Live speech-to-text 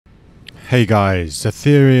Hey guys,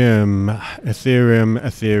 Ethereum.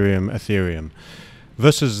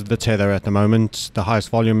 Versus the Tether at the moment. The highest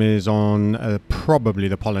volume is on probably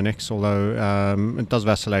the Polynex, although it does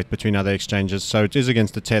vacillate between other exchanges. So it is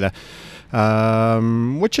against the Tether,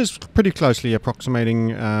 which is pretty closely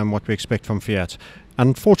approximating what we expect from Fiat.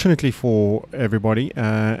 Unfortunately for everybody,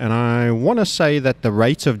 and I want to say that the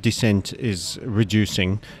rate of descent is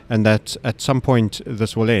reducing and that at some point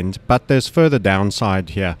this will end, but there's further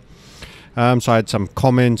downside here. So I had some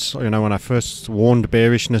comments, when I first warned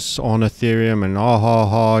bearishness on Ethereum, and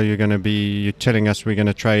you're telling us we're going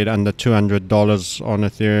to trade under $200 on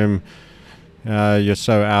Ethereum. You're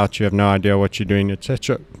so out, you have no idea what you're doing,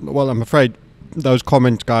 etc. Well, I'm afraid those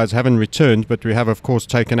comment guys haven't returned, but we have of course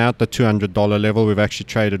taken out the $200 level. We've actually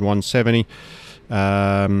traded 170.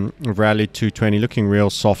 We've rallied 220, looking real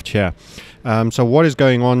soft here. So what is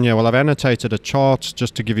going on here? Well, I've annotated a chart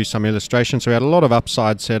just to give you some illustrations. So we had a lot of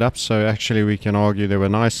upside setups. So actually we can argue there were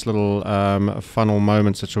nice little funnel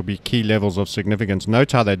moments that will be key levels of significance.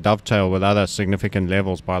 Note how they dovetail with other significant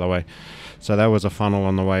levels, by the way. So that was a funnel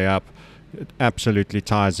on the way up. It absolutely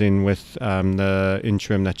ties in with the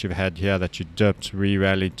interim that you've had here, that you dipped,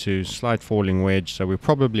 re-rallied to slight falling wedge. So we'll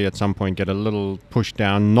probably at some point get a little push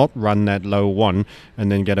down, not run that low one, and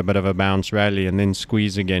then get a bit of a bounce rally and then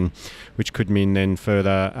squeeze again, which could mean then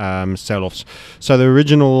further sell-offs. So the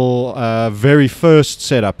original very first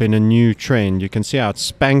setup in a new trend, you can see how it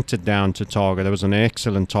spanked it down to target. There was an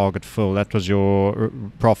excellent target fill. That was your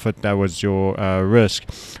profit. That was your risk.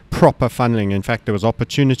 Proper funneling. In fact, there was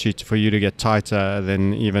opportunity for you to get tighter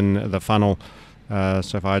than even the funnel.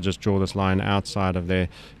 So if I just draw this line outside of there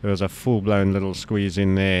was a full-blown little squeeze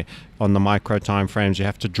in there on the micro time frames. You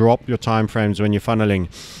have to drop your time frames when you're funneling.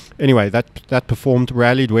 Anyway, that performed,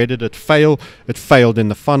 rallied. Where did it fail? It failed in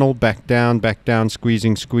the funnel, back down,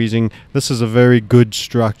 squeezing. This is a very good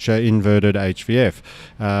structure, inverted HVF.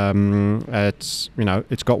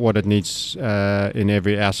 It's got what it needs in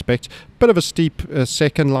every aspect. Bit of a steep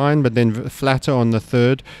second line, but then flatter on the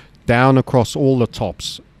third, down across all the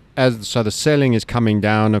tops. So the selling is coming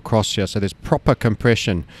down across here. So there's proper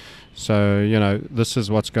compression. So, this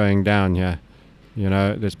is what's going down here.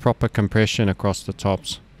 There's proper compression across the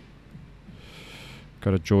tops.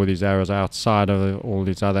 Got to draw these arrows outside of all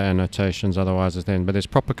these other annotations, otherwise it's then. But there's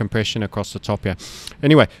proper compression across the top here.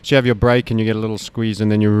 Anyway, so you have your break and you get a little squeeze,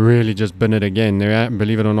 and then you really just bin it again. There,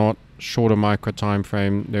 believe it or not, shorter micro time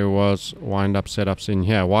frame, there was wind up setups in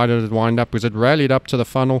here. Why did it wind up? Because it rallied up to the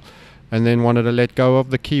funnel and then wanted to let go of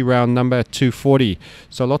the key round number at 240.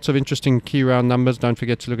 So lots of interesting key round numbers. Don't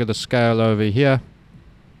forget to look at the scale over here.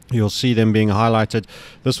 You'll see them being highlighted.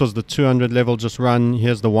 This was the 200 level just run.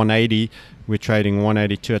 Here's the 180. We're trading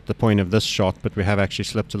 182 at the point of this shot, but we have actually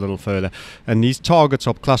slipped a little further. And these targets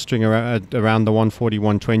are clustering around the 140,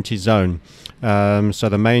 120 zone. So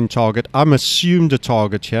the main target, I'm assumed a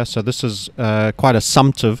target here. So this is quite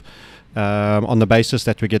assumptive on the basis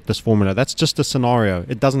that we get this formula. That's just a scenario.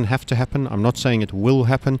 It doesn't have to happen. I'm not saying it will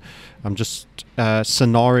happen. I'm just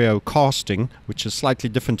scenario casting, which is slightly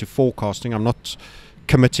different to forecasting. I'm not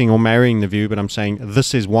committing or marrying the view, but I'm saying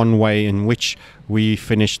this is one way in which we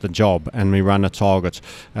finish the job and we run a target.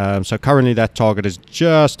 So currently that target is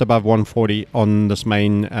just above 140 on this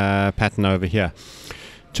main pattern over here.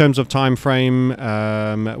 In terms of time frame,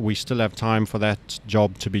 we still have time for that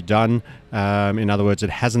job to be done. In other words, it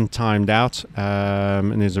hasn't timed out,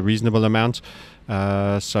 and there's a reasonable amount.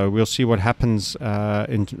 So we'll see what happens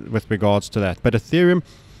with regards to that. But Ethereum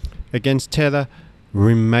against Tether,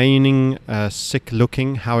 remaining sick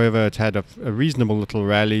looking. However, it had a reasonable little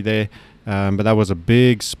rally there, but that was a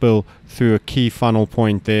big spill through a key funnel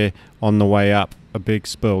point there on the way up. A big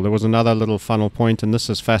spill. There was another little funnel point, and this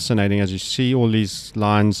is fascinating as you see all these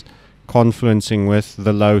lines confluencing with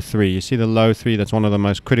the low 3. You see the low 3, that's one of the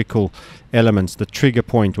most critical elements, the trigger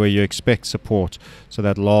point where you expect support. So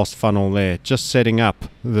that last funnel there, just setting up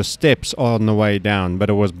the steps on the way down, but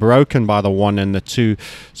it was broken by the 1 and the 2.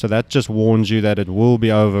 So that just warns you that it will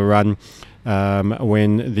be overrun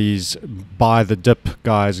when these buy the dip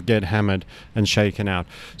guys get hammered and shaken out.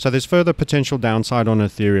 So there's further potential downside on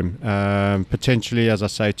Ethereum, potentially, as I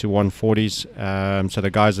say, to 140s. So the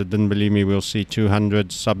guys that didn't believe me, we'll see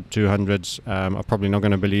 200s, sub 200s, are probably not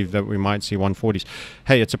going to believe that we might see 140s.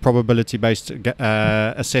 Hey, it's a probability based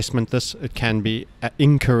assessment. It can be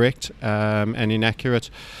incorrect and inaccurate.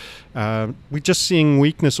 We're just seeing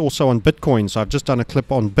weakness also on Bitcoin. So I've just done a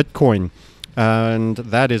clip on Bitcoin, and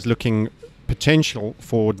that is looking potential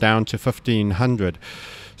for down to 1500.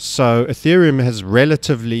 So Ethereum has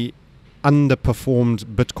relatively underperformed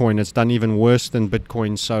Bitcoin. It's done even worse than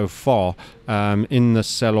Bitcoin so far in the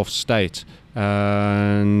sell-off state.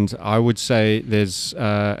 and I would say there's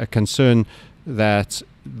a concern that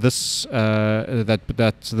this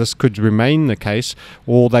this could remain the case,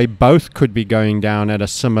 or they both could be going down at a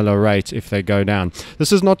similar rate if they go down.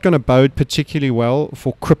 This is not going to bode particularly well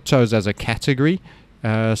for cryptos as a category,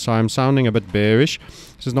 so I'm sounding a bit bearish.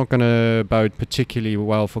 This is not going to bode particularly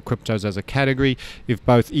well for cryptos as a category if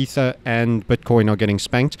both Ether and Bitcoin are getting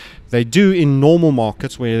spanked. They do in normal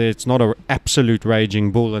markets where it's not an absolute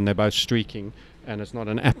raging bull and they're both streaking, and it's not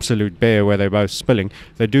an absolute bear where they're both spilling.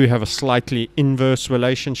 They do have a slightly inverse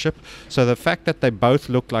relationship. So the fact that they both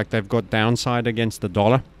look like they've got downside against the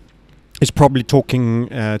dollar is probably talking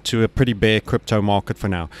to a pretty bear crypto market for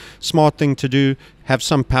now. Smart thing to do, have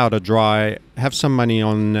some powder dry, have some money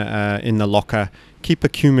on in the locker, keep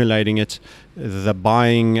accumulating it. The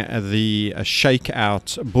buying the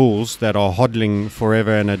shakeout bulls that are hodling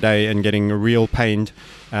forever and a day and getting real pained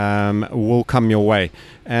will come your way.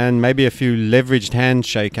 And maybe a few leveraged hand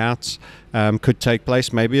shakeouts could take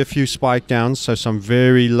place, maybe a few spike downs, so some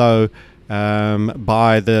very low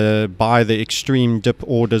by the extreme dip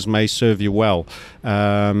orders may serve you well.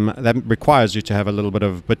 That requires you to have a little bit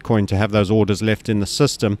of Bitcoin to have those orders left in the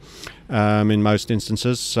system in most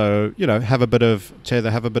instances. So, you know, have a bit of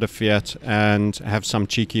Tether, have a bit of Fiat, and have some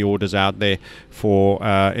cheeky orders out there for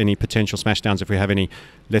any potential smashdowns if we have any,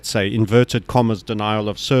 let's say, inverted commas denial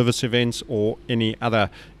of service events or any other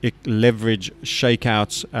leverage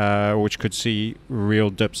shakeouts which could see real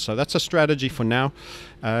dips. So that's a strategy for now.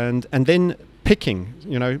 And then picking,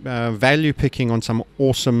 you know, value picking on some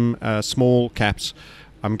awesome small caps.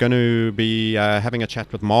 I'm going to be having a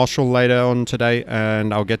chat with Marshall later on today,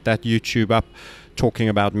 and I'll get that YouTube up talking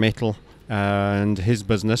about metal and his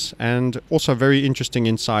business, and also very interesting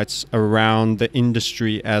insights around the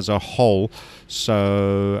industry as a whole.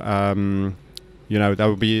 So you know,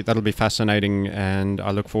 that'll be fascinating, and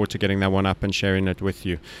I look forward to getting that one up and sharing it with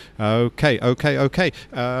you. Okay.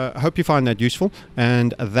 Hope you find that useful,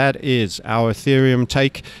 and that is our Ethereum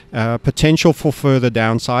take. Potential for further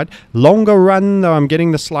downside. Longer run, though, I'm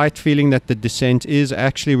getting the slight feeling that the descent is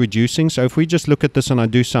actually reducing. So if we just look at this and I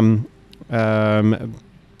do some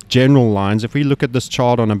general lines, if we look at this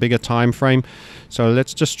chart on a bigger time frame, so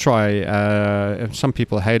let's just try, some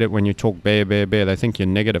people hate it when you talk bear, they think you're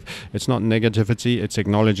negative. It's not negativity, it's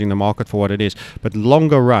acknowledging the market for what it is. But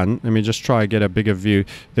longer run, let me just try and get a bigger view.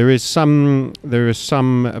 There is some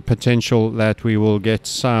potential that we will get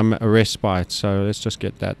some respite. So let's just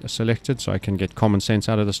get that selected so I can get common sense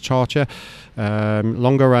out of this chart here.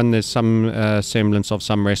 Longer run, there's some semblance of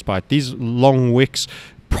some respite. These long wicks,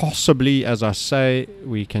 possibly, as I say,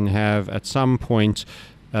 we can have at some point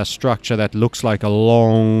a structure that looks like a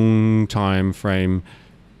long time frame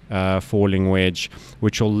falling wedge,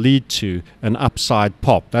 which will lead to an upside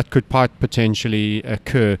pop. That could potentially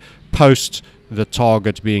occur post the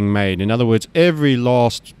target being made. In other words, every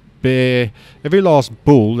last bull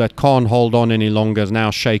that can't hold on any longer is now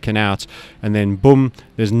shaken out, and then boom,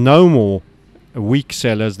 there's no more weak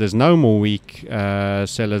sellers, there's no more weak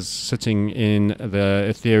sellers sitting in the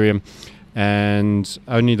Ethereum, and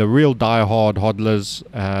only the real die-hard hodlers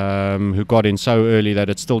who got in so early that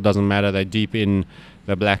it still doesn't matter, they're deep in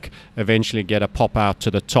the black, eventually get a pop out to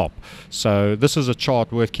the top. So this is a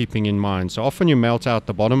chart worth keeping in mind. So often you melt out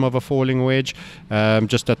the bottom of a falling wedge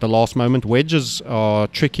just at the last moment. Wedges are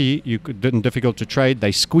tricky, difficult to trade.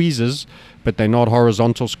 They squeezes, but they're not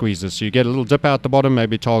horizontal squeezes. So you get a little dip out the bottom,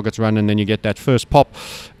 maybe targets run, and then you get that first pop,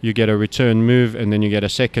 you get a return move, and then you get a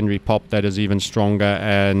secondary pop that is even stronger,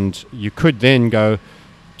 and you could then go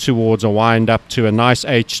towards a wind up to a nice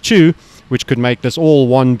H2, which could make this all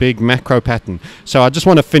one big macro pattern. So I just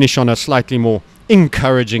want to finish on a slightly more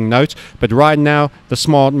encouraging note, but right now the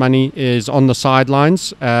smart money is on the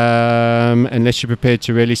sidelines unless you're prepared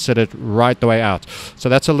to really sit it right the way out. So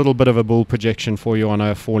that's a little bit of a bull projection for you on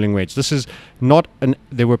a falling wedge. This is not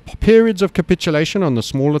there were periods of capitulation on the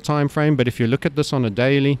smaller time frame, but if you look at this on a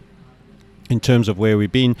daily in terms of where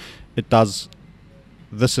we've been,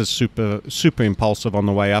 this is super impulsive on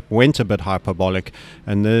the way up, went a bit hyperbolic,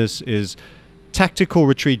 and this is tactical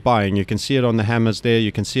retreat buying. You can see it on the hammers there,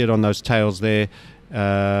 you can see it on those tails there,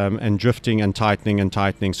 and drifting and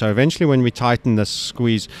tightening. So eventually when we tighten this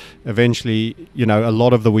squeeze, eventually, you know, a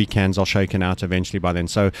lot of the weekends are shaken out eventually by then.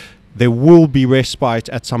 So there will be respite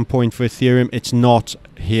at some point for Ethereum. It's not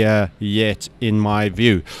here yet in my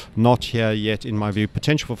view.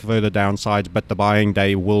 Potential for further downsides, but the buying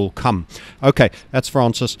day will come. Okay, that's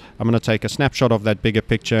Francis. I'm going to take a snapshot of that bigger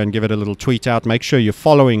picture and give it a little tweet out. Make sure you're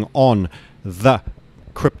following on the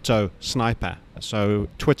Crypto Sniper. So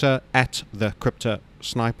Twitter at the Crypto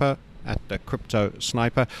Sniper, at the Crypto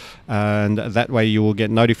Sniper, and that way you will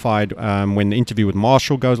get notified when the interview with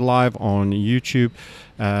Marshall goes live on YouTube,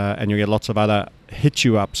 and you'll get lots of other hit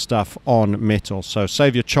you up stuff on metal. So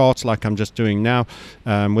save your charts like I'm just doing now,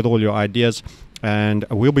 with all your ideas, and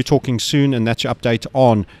we'll be talking soon, and that's your update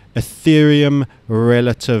on Ethereum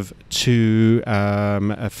relative to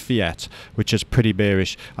Fiat, which is pretty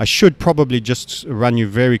bearish. I should probably just run you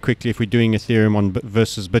very quickly if we're doing Ethereum on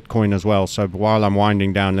versus Bitcoin as well. So while I'm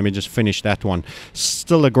winding down, let me just finish that one.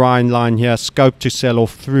 Still a grind line here, scope to sell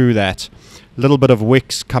off through that. A little bit of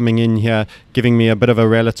wicks coming in here, giving me a bit of a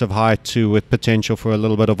relative high too, with potential for a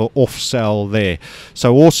little bit of an off sell there.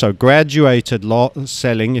 So also graduated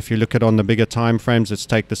selling. If you look at on the bigger time frames, let's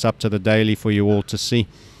take this up to the daily for you all to see.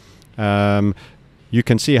 You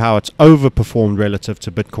can see how it's overperformed relative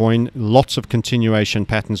to Bitcoin. Lots of continuation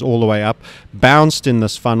patterns all the way up. Bounced in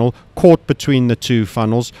this funnel, caught between the two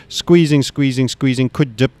funnels, squeezing,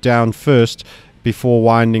 could dip down first before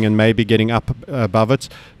winding and maybe getting up above it.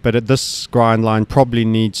 But at this grind line probably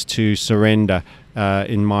needs to surrender,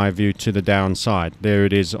 in my view, to the downside. There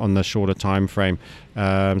it is on the shorter time frame.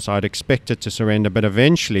 So I'd expect it to surrender, but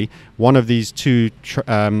eventually one of these two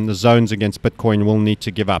zones against Bitcoin will need to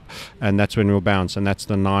give up, and that's when we'll bounce. And that's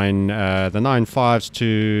the 9.5s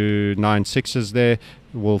to 9.6s there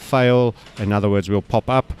will fail. In other words, we'll pop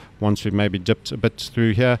up once we've maybe dipped a bit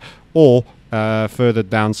through here, or further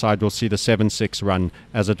downside we'll see the 7.6 run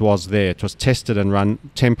as it was there. It was tested and run,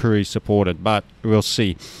 temporary supported, but we'll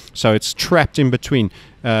see. So it's trapped in between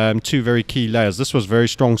two very key layers. This was very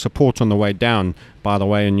strong support on the way down, by the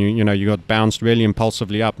way, and you got bounced really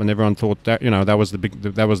impulsively up, and everyone thought that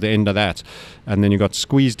that was the end of that, and then you got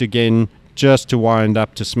squeezed again just to wind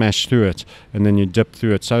up to smash through it, and then you dip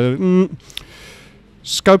through it. So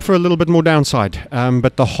scope for a little bit more downside,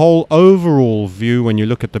 but the whole overall view, when you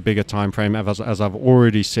look at the bigger time frame, as I've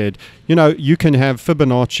already said, you can have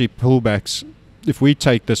Fibonacci pullbacks. If we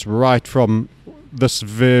take this right from this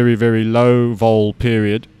very, very low vol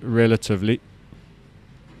period, relatively,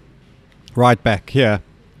 right back here,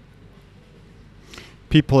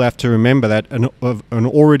 people have to remember that an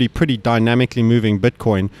already pretty dynamically moving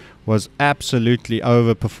Bitcoin was absolutely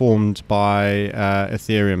overperformed by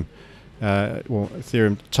Ethereum.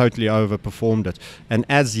 Ethereum totally overperformed it, and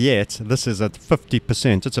as yet this is at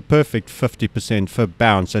 50%. It's a perfect 50% for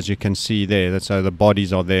bounce, as you can see there. So the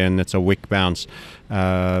bodies are there, and it's a wick bounce.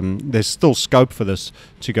 There's still scope for this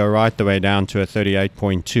to go right the way down to a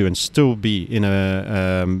 38.2 and still be in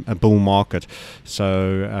a bull market.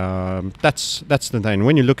 So that's the thing.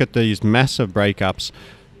 When you look at these massive breakups,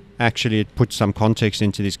 actually it puts some context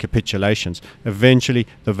into these capitulations. Eventually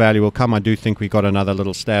the value will come. I do think we got another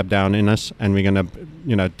little stab down in us, and we're going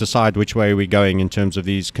to decide which way we're going in terms of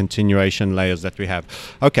these continuation layers that we have.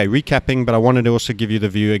 Okay, recapping, but I wanted to also give you the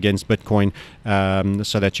view against Bitcoin,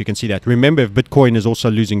 so that you can see that. Remember, if Bitcoin is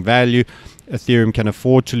also losing value, Ethereum can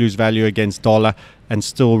afford to lose value against dollar and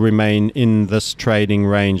still remain in this trading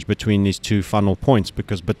range between these two funnel points,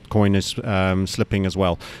 because Bitcoin is slipping as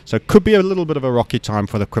well. So it could be a little bit of a rocky time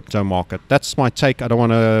for the crypto market. That's my take. I don't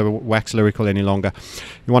want to wax lyrical any longer.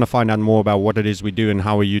 You want to find out more about what it is we do and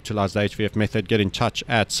how we utilize the HVF method, get in touch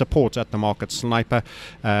at support@themarketsniper.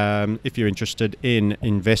 If you're interested in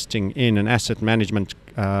investing in an asset management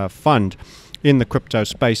fund in the crypto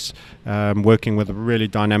space, working with a really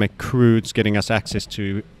dynamic crew, it's getting us access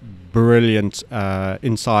to brilliant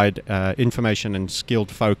inside information and skilled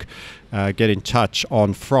folk, get in touch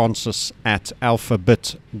on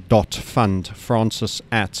francis@alphabit.fund.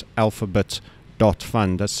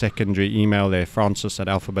 francis@alphabit.fund. A secondary email there,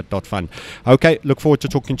 francis@alphabit.fund. Okay, look forward to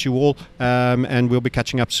talking to you all, and we'll be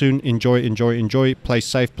catching up soon. Enjoy. Play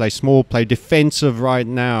safe, play small, play defensive right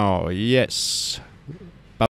now. Yes.